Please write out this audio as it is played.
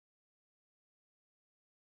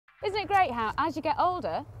Isn't it great how, as you get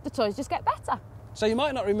older, the toys just get better? So you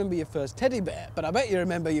might not remember your first teddy bear, but I bet you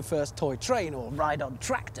remember your first toy train or ride-on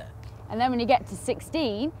tractor. And then when you get to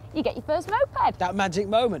 16, you get your first moped. That magic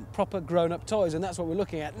moment, proper grown-up toys, and that's what we're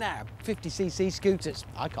looking at now. 50cc scooters.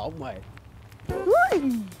 I can't wait.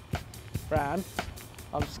 Whee! Fran,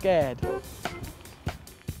 I'm scared.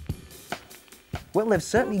 Well, they've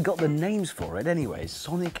certainly got the names for it anyway,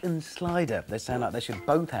 Sonic and Slider. They sound like they should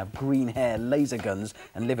both have green hair, laser guns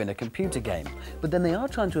and live in a computer game. But then they are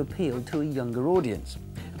trying to appeal to a younger audience.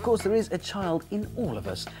 Of course, there is a child in all of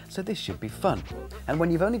us, so this should be fun. And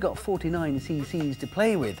when you've only got 49cc's to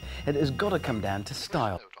play with, it has got to come down to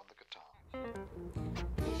style.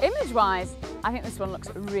 Image-wise, I think this one looks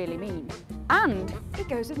really mean. And it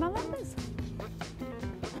goes with my leathers.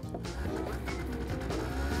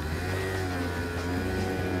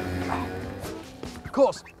 Of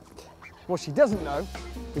course, what she doesn't know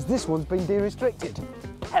is this one's been de-restricted.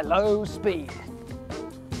 Hello, speed.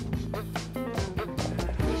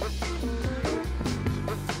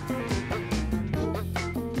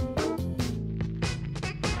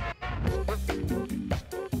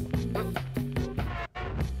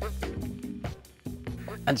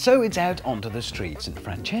 And so it's out onto the streets, and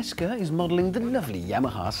Francesca is modelling the lovely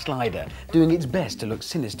Yamaha Slider, doing its best to look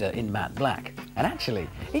sinister in matte black. And actually,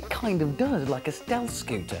 it kind of does, like a stealth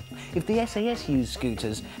scooter. If the SAS used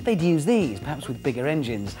scooters, they'd use these, perhaps with bigger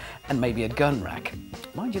engines and maybe a gun rack.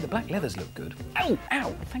 Mind you, the black leathers look good. Ow,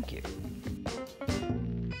 ow, thank you.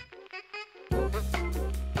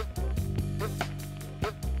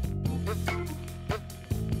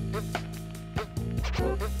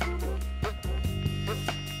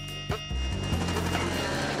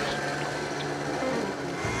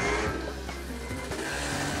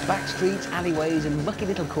 Back streets, alleyways and mucky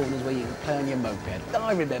little corners where you can play on your moped.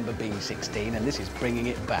 I remember being 16 and this is bringing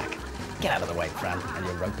it back. Get out of the way, Fran, and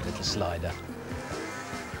your ropey little slider.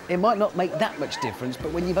 It might not make that much difference,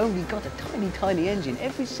 but when you've only got a tiny, tiny engine,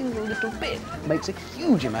 every single little bit makes a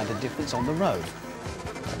huge amount of difference on the road.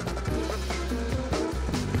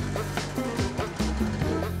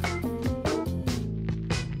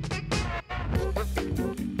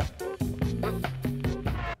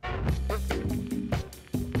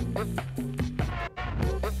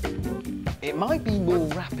 It might be more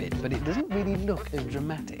rapid, but it doesn't really look as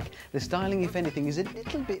dramatic. The styling, if anything, is a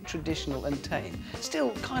little bit traditional and tame.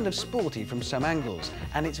 Still kind of sporty from some angles,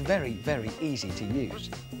 and it's very, very easy to use.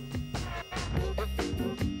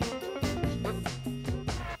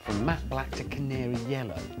 From matte black to canary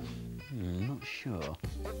yellow. Not sure.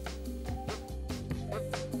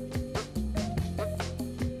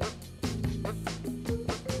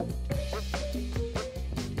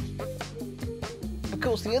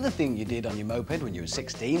 Of course, the other thing you did on your moped when you were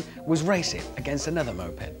 16 was race it against another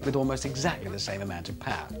moped with almost exactly the same amount of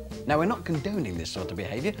power. Now, we're not condoning this sort of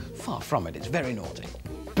behaviour, far from it, it's very naughty.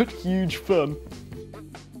 But huge fun.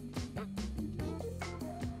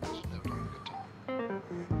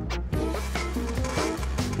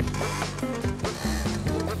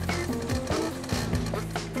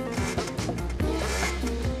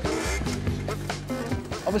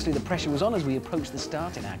 Obviously, the pressure was on as we approached the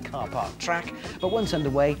start in our car park track, but once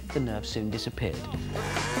underway, the nerves soon disappeared.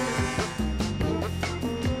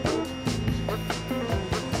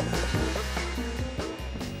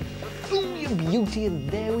 Ooh, you beauty, and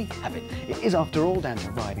there we have it. It is, after all, down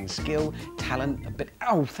to riding skill, talent, a bit...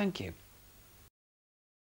 Oh, thank you.